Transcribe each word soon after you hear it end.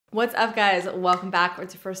What's up guys, welcome back, or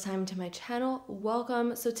it's your first time to my channel,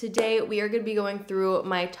 welcome. So today we are going to be going through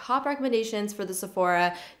my top recommendations for the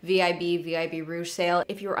Sephora VIB Rouge sale.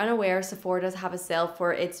 If you're unaware, Sephora does have a sale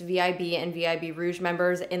for its VIB and VIB Rouge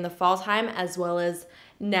members in the fall time as well as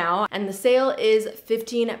now, and the sale is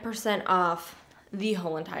 15% off the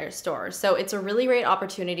whole entire store. So it's a really great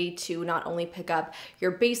opportunity to not only pick up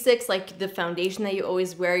your basics like the foundation that you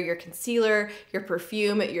always wear, your concealer, your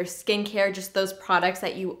perfume, your skincare, just those products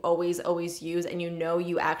that you always use and you know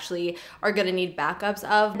you actually are gonna need backups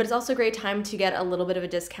of. But it's also a great time to get a little bit of a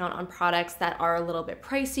discount on products that are a little bit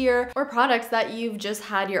pricier or products that you've just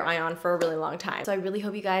had your eye on for a really long time. So I really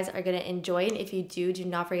hope you guys are gonna enjoy it. If you do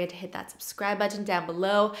not forget to hit that subscribe button down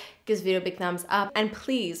below. Give this video a big thumbs up, and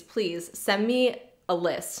please send me a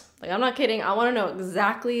list. Like, I'm not kidding. I want to know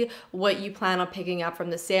exactly what you plan on picking up from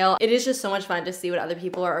the sale. It is just so much fun to see what other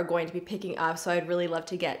people are going to be picking up. So I'd really love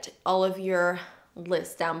to get all of your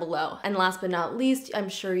lists down below. And last but not least, I'm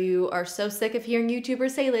sure you are so sick of hearing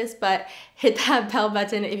YouTubers say this, but hit that bell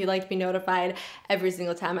button if you'd like to be notified every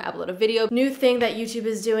single time I upload a video. New thing that YouTube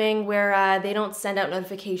is doing where they don't send out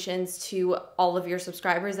notifications to all of your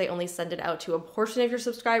subscribers. They only send it out to a portion of your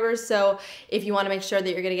subscribers. So if you want to make sure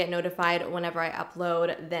that you're going to get notified whenever I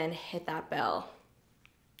upload, then hit that bell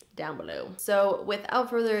down below. So without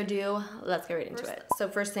further ado, let's get right into it. So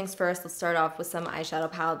first things first, let's start off with some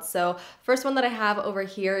eyeshadow palettes. So first one that I have over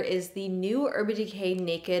here is the new Urban Decay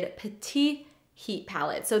Naked Petite Heat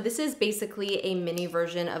palette. So this is basically a mini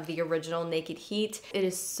version of the original Naked Heat. It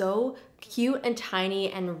is so cute and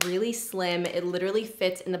tiny and really slim. It literally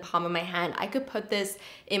fits in the palm of my hand. I could put this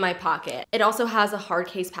in my pocket. It also has a hard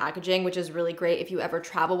case packaging, which is really great if you ever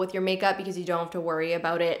travel with your makeup because you don't have to worry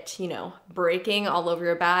about it, you know, breaking all over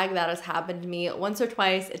your bag. That has happened to me once or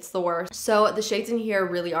twice. It's the worst. So the shades in here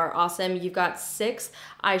really are awesome. You've got 6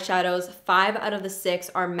 eyeshadows. 5 out of the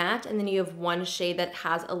 6 are matte, and then you have 1 shade that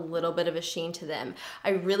has a little bit of a sheen to them. I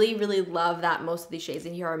really love that most of these shades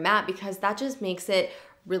in here are matte because that just makes it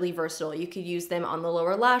really versatile. You could use them on the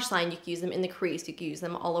lower lash line, you could use them in the crease, you could use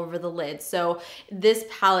them all over the lid. So this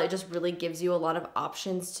palette just really gives you a lot of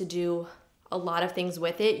options to do a lot of things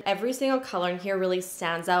with it. Every single color in here really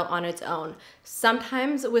stands out on its own.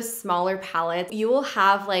 Sometimes with smaller palettes, you will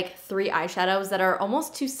have like 3 eyeshadows that are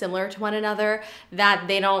almost too similar to one another that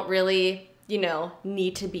they don't really, you know,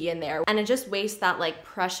 need to be in there. And it just wastes that like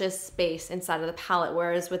precious space inside of the palette.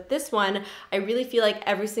 Whereas with this one, I really feel like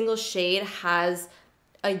every single shade has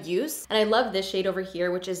a use. And I love this shade over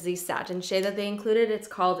here, which is the satin shade that they included. It's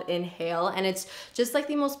called Inhale, and it's just like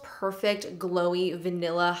the most perfect glowy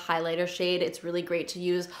vanilla highlighter shade. It's really great to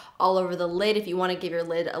use all over the lid if you want to give your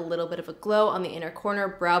lid a little bit of a glow on the inner corner,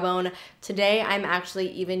 brow bone. Today, I'm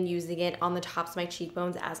actually even using it on the tops of my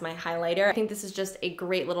cheekbones as my highlighter. I think this is just a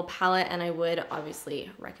great little palette, and I would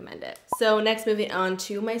obviously recommend it. So next, moving on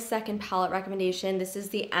to my second palette recommendation. This is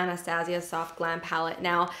the Anastasia Soft Glam palette.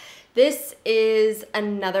 Now, this is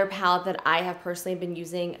another palette that I have personally been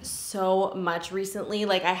using so much recently.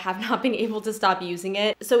 Like, I have not been able to stop using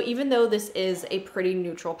it. So even though this is a pretty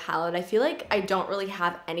neutral palette, I feel like I don't really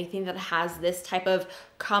have anything that has this type of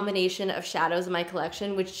combination of shadows in my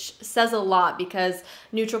collection, which says a lot because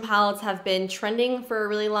neutral palettes have been trending for a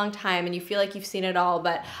really long time and you feel like you've seen it all.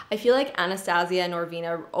 But I feel like Anastasia and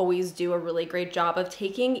Norvina always do a really great job of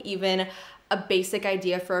taking even a basic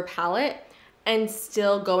idea for a palette and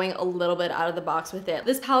still going a little bit out of the box with it.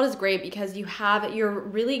 This palette is great because you have your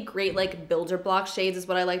really great like builder block shades is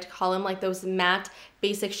what I like to call them, like those matte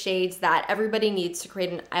basic shades that everybody needs to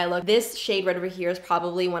create an eye look. This shade right over here is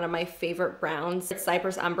probably one of my favorite browns. It's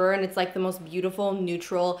Cypress Umber, and it's like the most beautiful,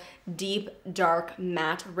 neutral, deep, dark,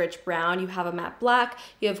 matte, rich brown. You have a matte black,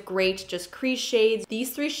 you have great just crease shades.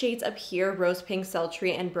 These 3 shades up here, Rose Pink,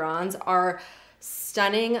 Sultry, and Bronze, are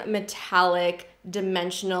stunning, metallic,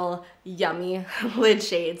 dimensional, yummy lid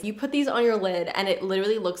shades. You put these on your lid and it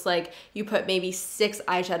literally looks like you put maybe 6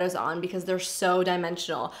 eyeshadows on because they're so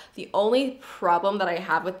dimensional. The only problem that I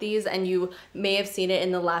have with these, and you may have seen it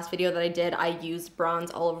in the last video that I did, I used bronze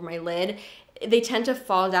all over my lid. They tend to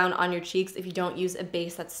fall down on your cheeks if you don't use a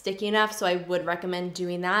base that's sticky enough, so I would recommend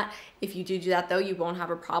doing that. If you do that though, you won't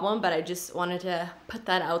have a problem, but I just wanted to put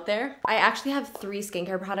that out there. I actually have 3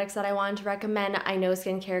 skincare products that I wanted to recommend. I know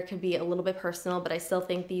skincare could be a little bit personal, but I still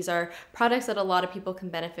think these are products that a lot of people can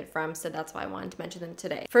benefit from, so that's why I wanted to mention them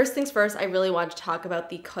today. First things first, I really want to talk about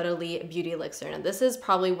the Caudalie Beauty Elixir. Now, this is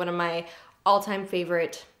probably one of my all-time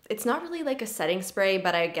favorite. It's not really like a setting spray,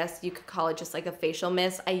 but I guess you could call it just like a facial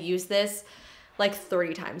mist. I use this like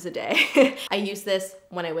 30 times a day. I use this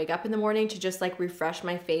when I wake up in the morning to just like refresh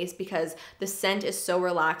my face because the scent is so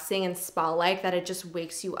relaxing and spa-like that it just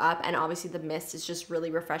wakes you up, and obviously the mist is just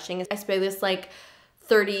really refreshing. I spray this like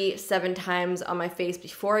 37 times on my face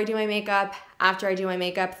before I do my makeup, after I do my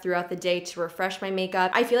makeup, throughout the day to refresh my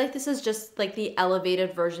makeup. I feel like this is just like the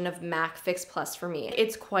elevated version of MAC Fix Plus for me.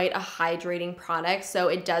 It's quite a hydrating product, so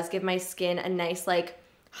it does give my skin a nice like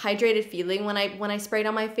hydrated feeling when I spray it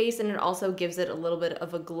on my face, and it also gives it a little bit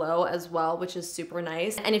of a glow as well, which is super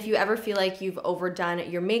nice. And if you ever feel like you've overdone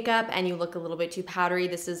your makeup and you look a little bit too powdery,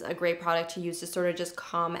 this is a great product to use to sort of just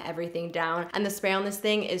calm everything down. And the spray on this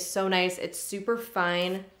thing is so nice. It's super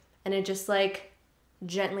fine and it just like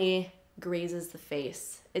gently grazes the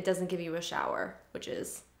face. It doesn't give you a shower, which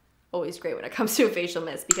is always great when it comes to a facial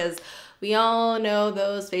mist, because we all know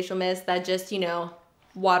those facial mists that just, you know,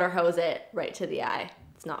 water hose it right to the eye.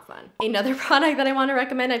 It's not fun. Another product that I want to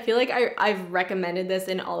recommend, I feel like I've recommended this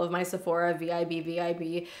in all of my Sephora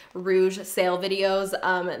VIB Rouge sale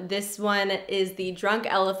videos. This one is the Drunk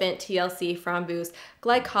Elephant TLC Framboos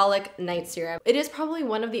Glycolic Night Serum. It is probably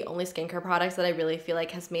one of the only skincare products that I really feel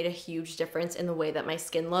like has made a huge difference in the way that my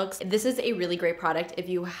skin looks. This is a really great product if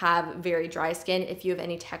you have very dry skin, if you have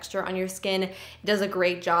any texture on your skin. It does a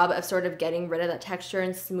great job of sort of getting rid of that texture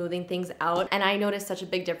and smoothing things out. And I noticed such a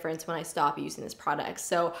big difference when I stopped using this product.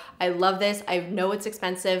 So I love this. I know it's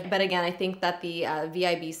expensive, but again, I think that the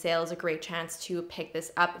VIB sale is a great chance to pick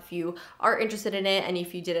this up if you are interested in it. And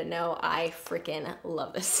if you didn't know, I freaking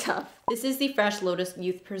love this stuff. This is the Fresh Lotus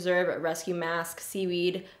Youth Preserve Rescue Mask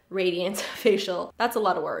Seaweed Radiance Facial. That's a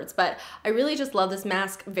lot of words, but I really just love this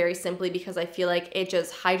mask very simply because I feel like it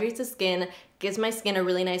just hydrates the skin, gives my skin a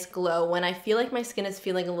really nice glow when I feel like my skin is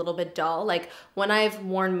feeling a little bit dull. Like when I've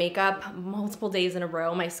worn makeup multiple days in a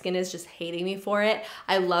row, my skin is just hating me for it.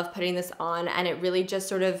 I love putting this on and it really just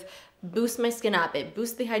sort of boosts my skin up. It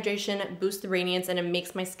boosts the hydration, boosts the radiance, and it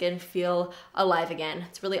makes my skin feel alive again.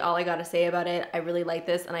 It's really all I gotta say about it. I really like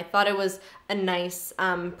this, and I thought it was a nice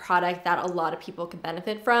product that a lot of people could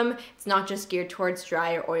benefit from. It's not just geared towards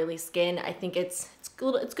dry or oily skin. I think it's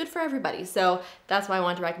good for everybody. So that's why I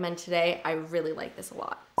want to recommend today. I really like this a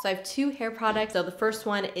lot. So I have two hair products. So the first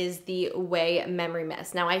one is the OUAI Memory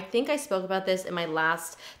Mist. Now I think I spoke about this in my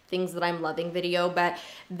last things that I'm loving video, but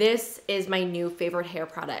this is my new favorite hair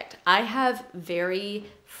product. I have very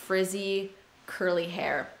frizzy, curly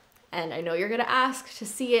hair. And I know you're gonna ask to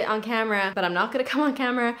see it on camera, but I'm not gonna come on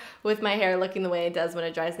camera with my hair looking the way it does when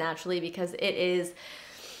it dries naturally, because it is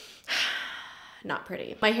not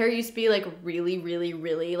pretty. My hair used to be like really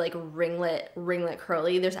like ringlet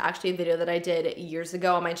curly. There's actually a video that I did years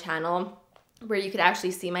ago on my channel where you could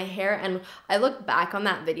actually see my hair, and I look back on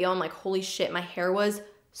that video, I'm like, holy shit, my hair was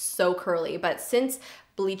so curly. But since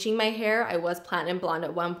bleaching my hair, I was platinum blonde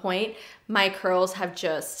at one point, my curls have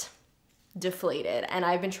just deflated, and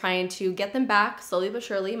I've been trying to get them back slowly but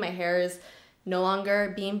surely. My hair is no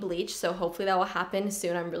longer being bleached, so hopefully that will happen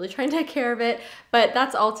soon. I'm really trying to take care of it, but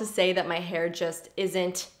that's all to say that my hair just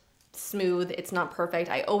isn't smooth. It's not perfect.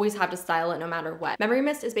 I always have to style it no matter what. Memory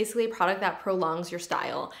Mist is basically a product that prolongs your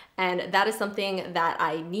style, and that is something that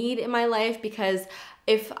I need in my life, because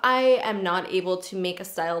if I am not able to make a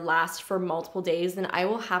style last for multiple days, then I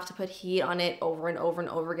will have to put heat on it over and over and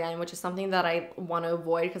over again, which is something that I want to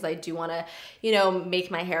avoid because I do want to, you know, make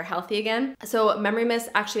my hair healthy again. So Memory Mist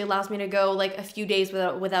actually allows me to go like a few days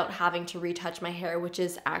without having to retouch my hair, which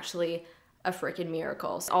is actually a freaking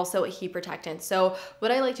miracle. It's also a heat protectant. So what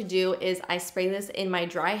I like to do is I spray this in my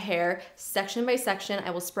dry hair section by section. I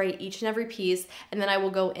will spray each and every piece, and then I will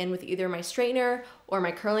go in with either my straightener or my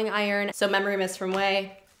curling iron. So Memory Mist from OUAI,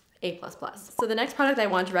 A++. So the next product I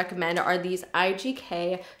want to recommend are these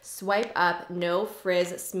IGK Swipe Up No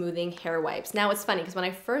Frizz Smoothing Hair Wipes. Now it's funny because when I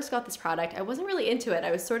first got this product, I wasn't really into it. I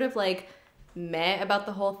was sort of like meh about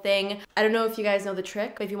the whole thing. I don't know if you guys know the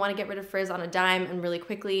trick, but if you want to get rid of frizz on a dime and really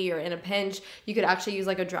quickly, you're in a pinch, you could actually use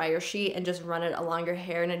like a dryer sheet and just run it along your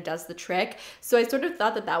hair, and it does the trick. So I sort of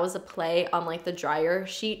thought that that was a play on like the dryer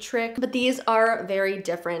sheet trick, but these are very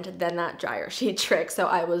different than that dryer sheet trick, so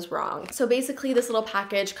I was wrong. So basically this little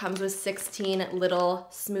package comes with 16 little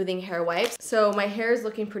smoothing hair wipes. So my hair is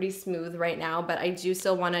looking pretty smooth right now, but I do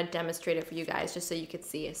still want to demonstrate it for you guys just so you could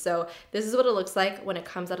see. So this is what it looks like when it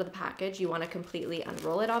comes out of the package. You want to completely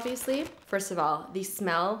unroll it, obviously. First of all, these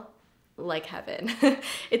smell like heaven.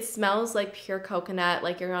 It smells like pure coconut,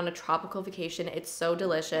 like you're on a tropical vacation. It's so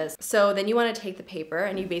delicious. So then you want to take the paper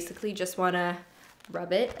and you basically just want to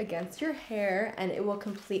rub it against your hair, and it will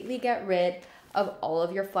completely get rid of all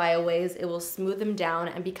of your flyaways. It will smooth them down,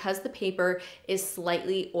 and because the paper is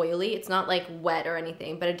slightly oily, it's not like wet or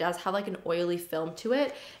anything, but it does have like an oily film to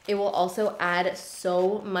it, it will also add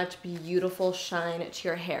so much beautiful shine to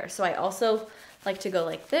your hair. So I also like to go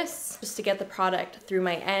like this just to get the product through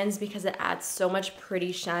my ends because it adds so much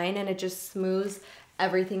pretty shine and it just smooths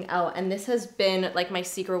everything out. And this has been like my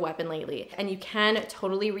secret weapon lately. And you can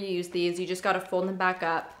totally reuse these. You just gotta fold them back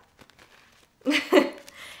up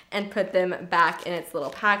and put them back in its little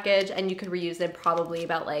package, and you could reuse them probably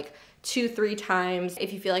about like 2-3 times.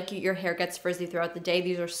 If you feel like your hair gets frizzy throughout the day,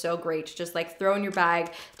 these are so great to just like throw in your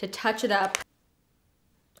bag to touch it up.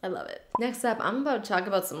 I love it. Next up, I'm about to talk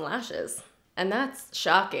about some lashes. And that's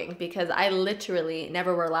shocking because I literally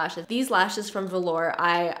never wear lashes. These lashes from Velour,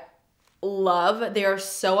 I love. They are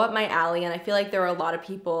so up my alley, and I feel like there are a lot of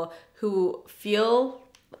people who feel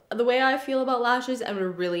the way I feel about lashes and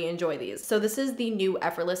would really enjoy these. So this is the new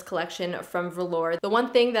Effortless collection from Velour. The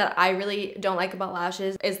one thing that I really don't like about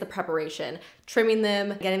lashes is the preparation. Trimming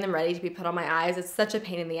them, getting them ready to be put on my eyes, it's such a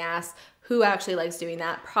pain in the ass. Who actually likes doing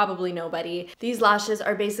that? Probably nobody. These lashes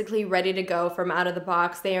are basically ready to go from out of the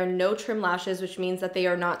box. They are no trim lashes, which means that they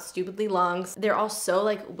are not stupidly long. They're also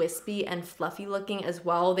like wispy and fluffy looking as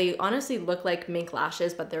well. They honestly look like mink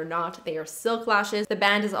lashes, but they're not. They are silk lashes. The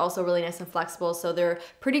band is also really nice and flexible, so they're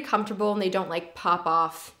pretty comfortable and they don't like pop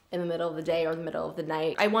off in the middle of the day or the middle of the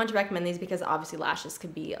night. I want to recommend these because obviously lashes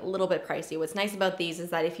can be a little bit pricey. What's nice about these is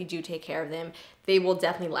that if you do take care of them, they will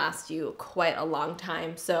definitely last you quite a long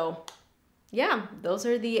time. So yeah, those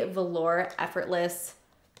are the Velour Effortless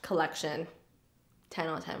collection. 10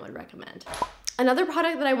 out of 10 would recommend. Another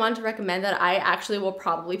product that I wanted to recommend that I actually will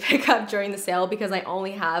probably pick up during the sale because I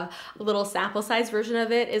only have a little sample size version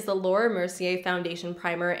of it is the Laura Mercier Foundation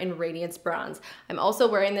Primer in Radiance Bronze. I'm also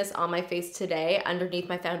wearing this on my face today underneath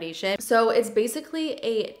my foundation. So it's basically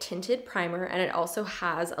a tinted primer and it also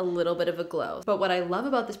has a little bit of a glow. But what I love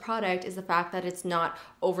about this product is the fact that it's not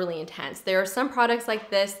overly intense. There are some products like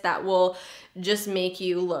this that will just make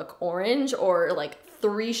you look orange or like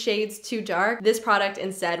 3 shades too dark. This product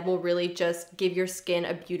instead will really just give your skin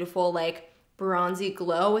a beautiful like bronzy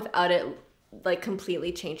glow without it like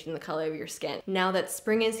completely changing the color of your skin. Now that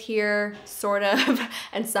spring is here, sort of,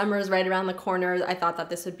 and summer is right around the corner, I thought that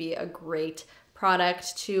this would be a great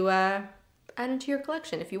product to add into your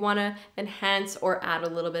collection if you want to enhance or add a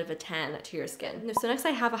little bit of a tan to your skin. So next I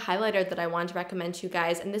have a highlighter that I want to recommend to you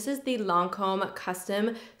guys, and this is the Lancome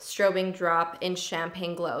Custom Strobing Drop in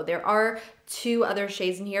Champagne Glow. There are 2 other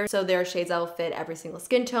shades in here, so there are shades that will fit every single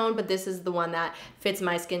skin tone, but this is the one that fits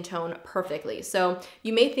my skin tone perfectly. So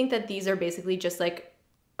you may think that these are basically just like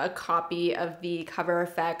a copy of the Cover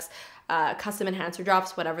FX Custom Enhancer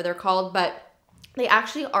Drops, whatever they're called, but they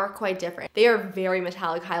actually are quite different. They are very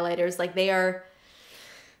metallic highlighters, like they are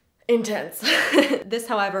intense. This,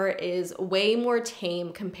 however, is way more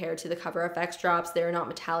tame compared to the Cover FX drops. They're not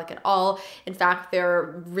metallic at all. In fact,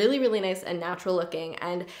 they're really, really nice and natural looking.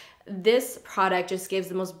 And this product just gives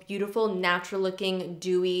the most beautiful, natural looking,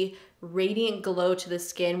 dewy, radiant glow to the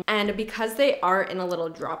skin. And because they are in a little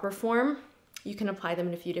dropper form, you can apply them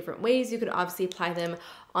in a few different ways. You could obviously apply them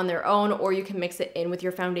on their own, or you can mix it in with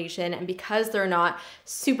your foundation. And because they're not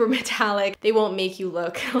super metallic, they won't make you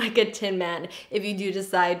look like a Tin Man if you do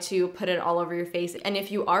decide to put it all over your face. And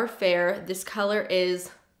if you are fair, this color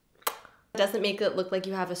doesn't make it look like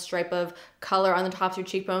you have a stripe of color on the tops of your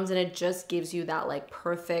cheekbones, and it just gives you that like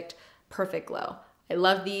perfect glow. I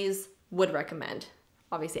love these, would recommend.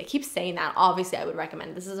 Obviously, I keep saying that. Obviously, I would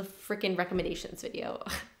recommend. This is a freaking recommendations video.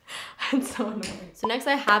 I'm so annoying. So next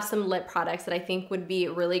I have some lip products that I think would be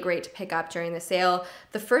really great to pick up during the sale.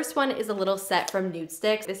 The first one is a little set from Nude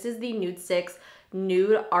Sticks. This is the Nude Sticks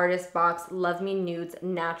Nude Artist Box Love Me Nudes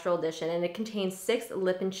Natural Edition, and it contains 6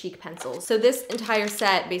 lip and cheek pencils. So this entire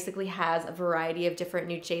set basically has a variety of different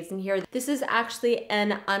nude shades in here. This is actually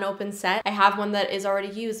an unopened set. I have one that is already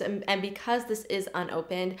used, and because this is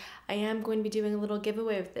unopened, I am going to be doing a little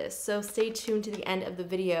giveaway of this. So stay tuned to the end of the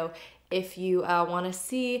video if you want to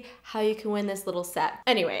see how you can win this little set.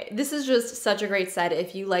 Anyway, this is just such a great set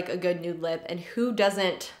if you like a good nude lip, and who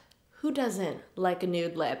doesn't like a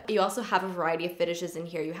nude lip? You also have a variety of finishes in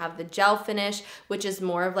here. You have the gel finish, which is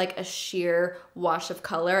more of like a sheer wash of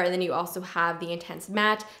color, and then you also have the intense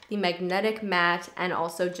matte, the magnetic matte, and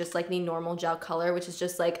also just like the normal gel color, which is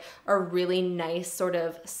just like a really nice sort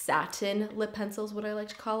of satin lip pencil is what I like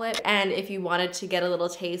to call it. And if you wanted to get a little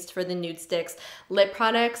taste for the Nude Sticks lip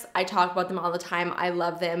products, I talk about them all the time. I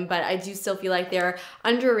love them, but I do still feel like they're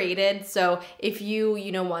underrated. So if you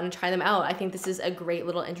want to try them out, I think this is a great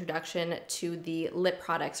little introduction introduction to the lip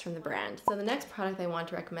products from the brand. So the next product I want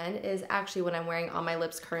to recommend is actually what I'm wearing on my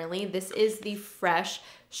lips currently. This is the Fresh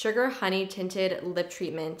Sugar Honey Tinted Lip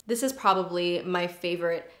Treatment. This is probably my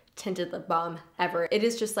favorite tinted lip balm ever. It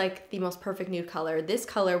is just like the most perfect nude color. This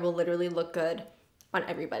color will literally look good on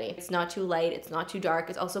everybody. It's not too light, it's not too dark,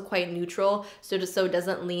 it's also quite neutral, so it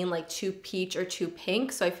doesn't lean like too peach or too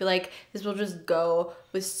pink. So I feel like this will just go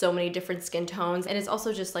with so many different skin tones, and it's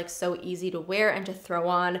also just like so easy to wear and to throw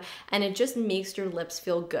on, and it just makes your lips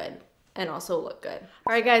feel good and also look good.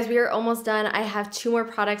 All right guys, we are almost done. I have 2 more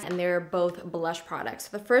products and they're both blush products.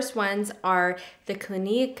 So the first ones are the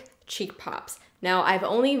Clinique Cheek Pops. Now, I've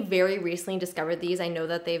only very recently discovered these. I know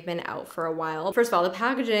that they've been out for a while. First of all, the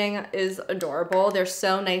packaging is adorable. They're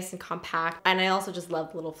so nice and compact, and I also just love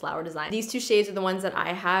the little flower design. These 2 shades are the ones that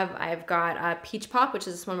I have. I've got Peach Pop, which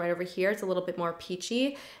is this one right over here. It's a little bit more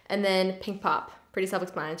peachy, and then Pink Pop. Pretty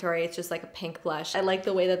self-explanatory. It's just like a pink blush. I like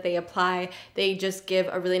the way that they apply. They just give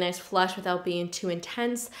a really nice flush without being too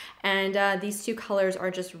intense. And these 2 colors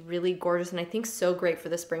are just really gorgeous and I think so great for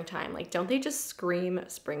the springtime. Like, don't they just scream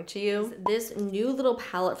spring to you? This new little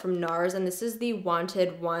palette from NARS, and this is the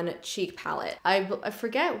Wanted One Cheek Palette. I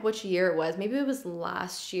forget which year it was. Maybe it was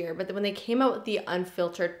last year, but when they came out with the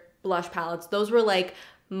unfiltered blush palettes, those were like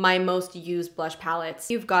my most used blush palettes.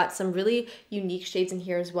 You've got some really unique shades in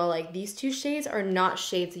here as well. Like, these 2 shades are not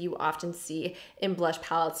shades that you often see in blush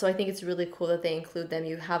palettes, so I think it's really cool that they include them.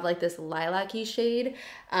 You have like this lilac-y shade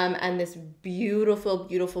and this beautiful,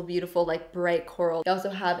 beautiful, beautiful like bright coral. You also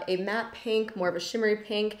have a matte pink, more of a shimmery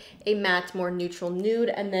pink, a matte, more neutral nude,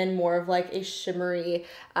 and then more of like a shimmery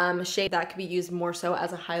shade that could be used more so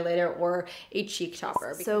as a highlighter or a cheek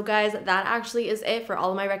topper. So guys, that actually is it for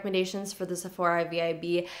all of my recommendations for the Sephora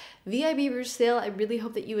VIB Rouge sale. I really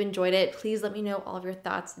hope that you enjoyed it. Please let me know all of your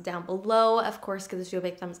thoughts down below. Of course, give this video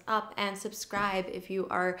a big thumbs up and subscribe if you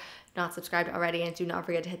are not subscribed already, and do not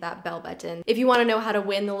forget to hit that bell button. If you want to know how to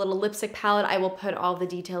win the little lipstick palette, I will put all the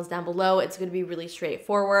details down below. It's going to be really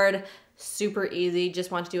straightforward, super easy.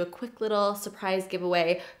 Just want to do a quick little surprise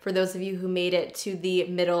giveaway for those of you who made it to the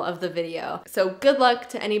middle of the video. So good luck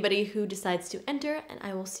to anybody who decides to enter, and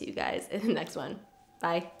I will see you guys in the next one.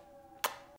 Bye.